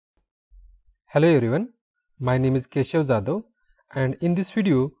Hello everyone, my name is Keshav Jadhav and in this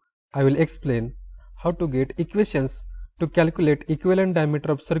video I will explain how to get equations to calculate equivalent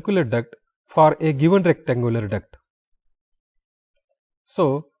diameter of circular duct for a given rectangular duct.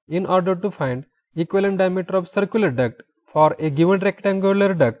 So, in order to find equivalent diameter of circular duct for a given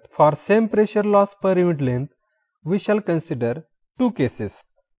rectangular duct for same pressure loss per unit length, we shall consider two cases.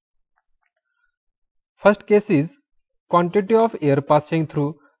 First case is quantity of air passing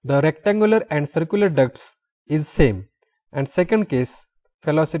through the rectangular and circular ducts is same, and second case,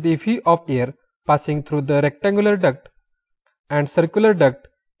 velocity v of air passing through the rectangular duct and circular duct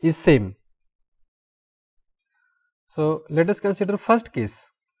is same. So let us consider first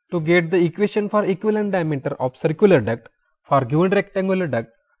case. To get the equation for equivalent diameter of circular duct for given rectangular duct,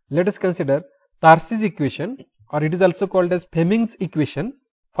 let us consider Darcy's equation, or it is also called as Fleming's equation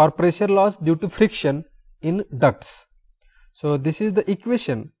for pressure loss due to friction in ducts. So this is the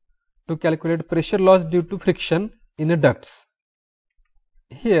equation to calculate pressure loss due to friction in a ducts.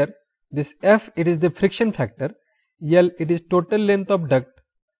 Here this F, it is the friction factor, L, it is total length of duct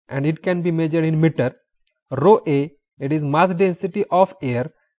and it can be measured in meter, rho A, it is mass density of air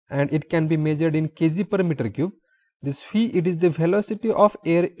and it can be measured in kg per meter cube. This V, it is the velocity of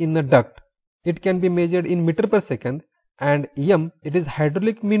air in the duct, it can be measured in meter per second, and M, it is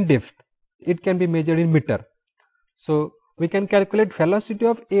hydraulic mean depth, it can be measured in meter. So we can calculate velocity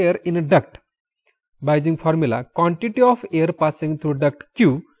of air in a duct by using formula quantity of air passing through duct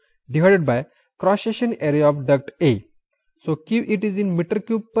Q divided by cross section area of duct A. So Q, it is in meter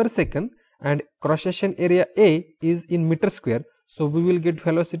cube per second and cross section area A is in meter square. So we will get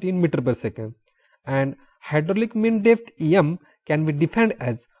velocity in meter per second, and hydraulic mean depth M can be defined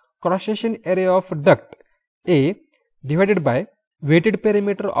as cross section area of duct A divided by weighted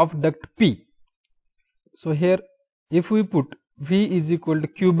perimeter of duct P. So here if we put V is equal to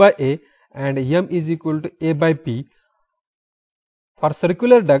Q by A and M is equal to A by P, for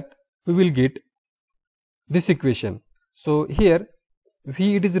circular duct we will get this equation. So here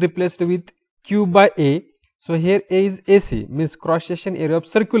V, it is replaced with Q by A. So here A is AC, means cross section area of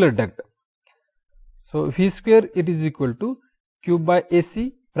circular duct. So V square, it is equal to Q by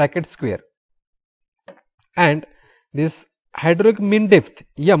AC bracket square, and this hydraulic mean depth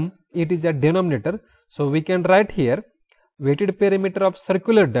M, it is a denominator. So we can write here weighted perimeter of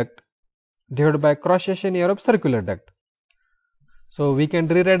circular duct divided by cross section area of circular duct. So we can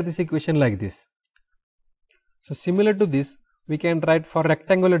rewrite this equation like this. So similar to this we can write for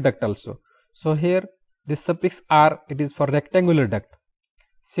rectangular duct also. So here this suffix R, it is for rectangular duct.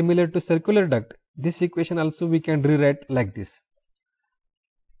 Similar to circular duct, this equation also we can rewrite like this.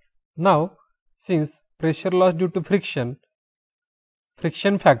 Now since pressure loss due to friction,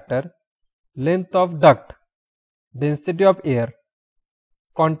 friction factor, length of duct, density of air,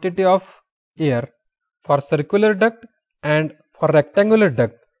 quantity of air for circular duct and for rectangular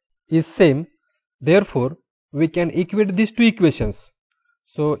duct is same, therefore we can equate these two equations.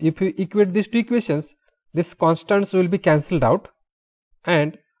 So if we equate these two equations, these constants will be cancelled out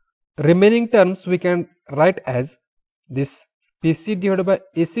and remaining terms we can write as this PC divided by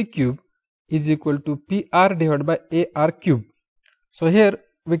AC cube is equal to PR divided by AR cube. So here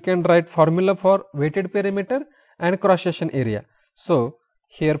we can write formula for weighted perimeter and cross section area. So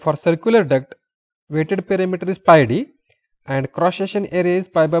here for circular duct weighted perimeter is pi d and cross section area is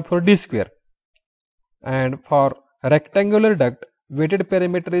pi by 4 d square, and for rectangular duct weighted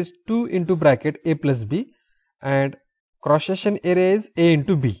perimeter is 2 into bracket A plus B and cross section area is A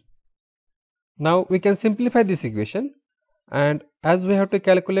into B. Now we can simplify this equation, and as we have to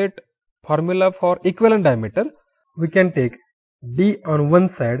calculate formula for equivalent diameter, we can take D on one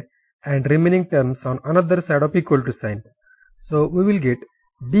side and remaining terms on another side of equal to sign. So we will get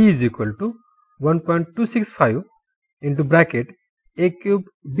D is equal to 1.265 into bracket A cube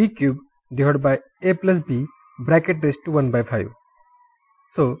B cube divided by A plus B bracket raised to 1 by 5.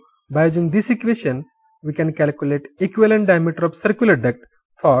 So by using this equation we can calculate equivalent diameter of circular duct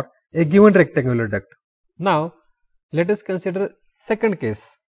for a given rectangular duct. Now let us consider second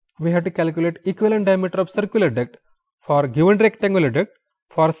case. We have to calculate equivalent diameter of circular duct for given rectangular duct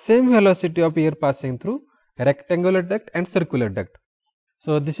for same velocity of air passing through rectangular duct and circular duct.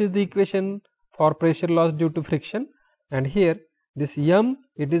 So this is the equation for pressure loss due to friction, and here this M,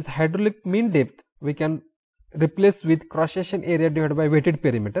 it is hydraulic mean depth, we can replace with cross section area divided by weighted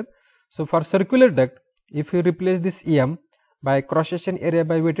perimeter. So for circular duct, if we replace this M by cross section area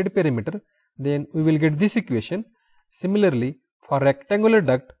by weighted perimeter, then we will get this equation. Similarly for rectangular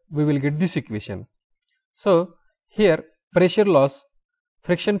duct we will get this equation. So here pressure loss,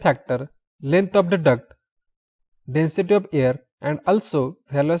 friction factor, length of the duct, density of air and also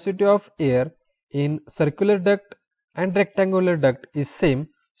velocity of air in circular duct and rectangular duct is same,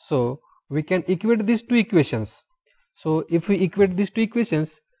 so we can equate these two equations. So if we equate these two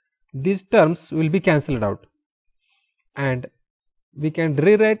equations, these terms will be cancelled out and we can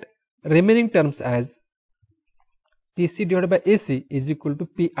rewrite remaining terms as PC divided by AC is equal to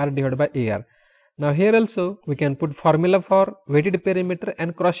PR divided by AR. Now here also we can put formula for weighted perimeter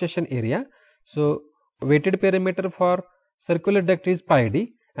and cross section area. So weighted perimeter for circular duct is pi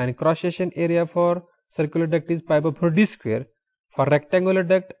d and cross section area for circular duct is pi by 4 d square. For rectangular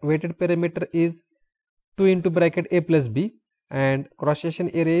duct, weighted perimeter is 2 into bracket A plus B and cross section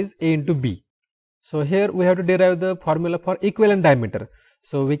area is A into B. So here we have to derive the formula for equivalent diameter.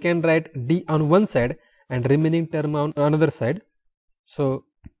 So we can write D on one side and remaining term on another side. So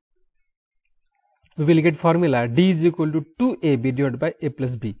we will get formula D is equal to 2AB divided by A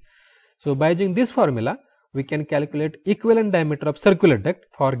plus B. So by using this formula, we can calculate equivalent diameter of circular duct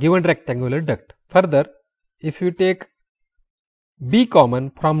for given rectangular duct. Further, if you take B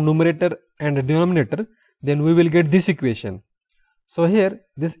common from numerator and denominator, then we will get this equation. So here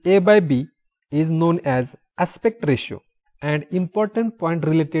this A by B is known as aspect ratio, and important point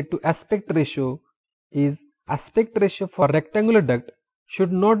related to aspect ratio is aspect ratio for rectangular duct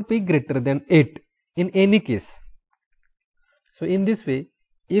should not be greater than 8 in any case. So in this way,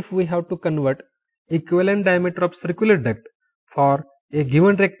 if we have to convert equivalent diameter of circular duct for a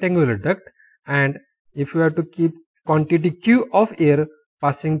given rectangular duct, and if we have to keep quantity Q of air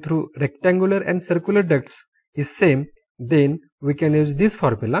passing through rectangular and circular ducts is same, then we can use this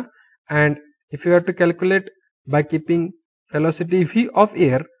formula. And if you have to calculate by keeping velocity V of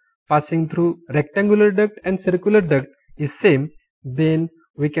air passing through rectangular duct and circular duct is same, then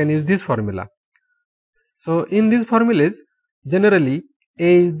we can use this formula. So in these formulas, generally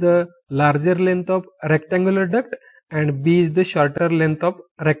A is the larger length of rectangular duct and B is the shorter length of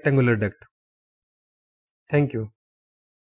rectangular duct. Thank you.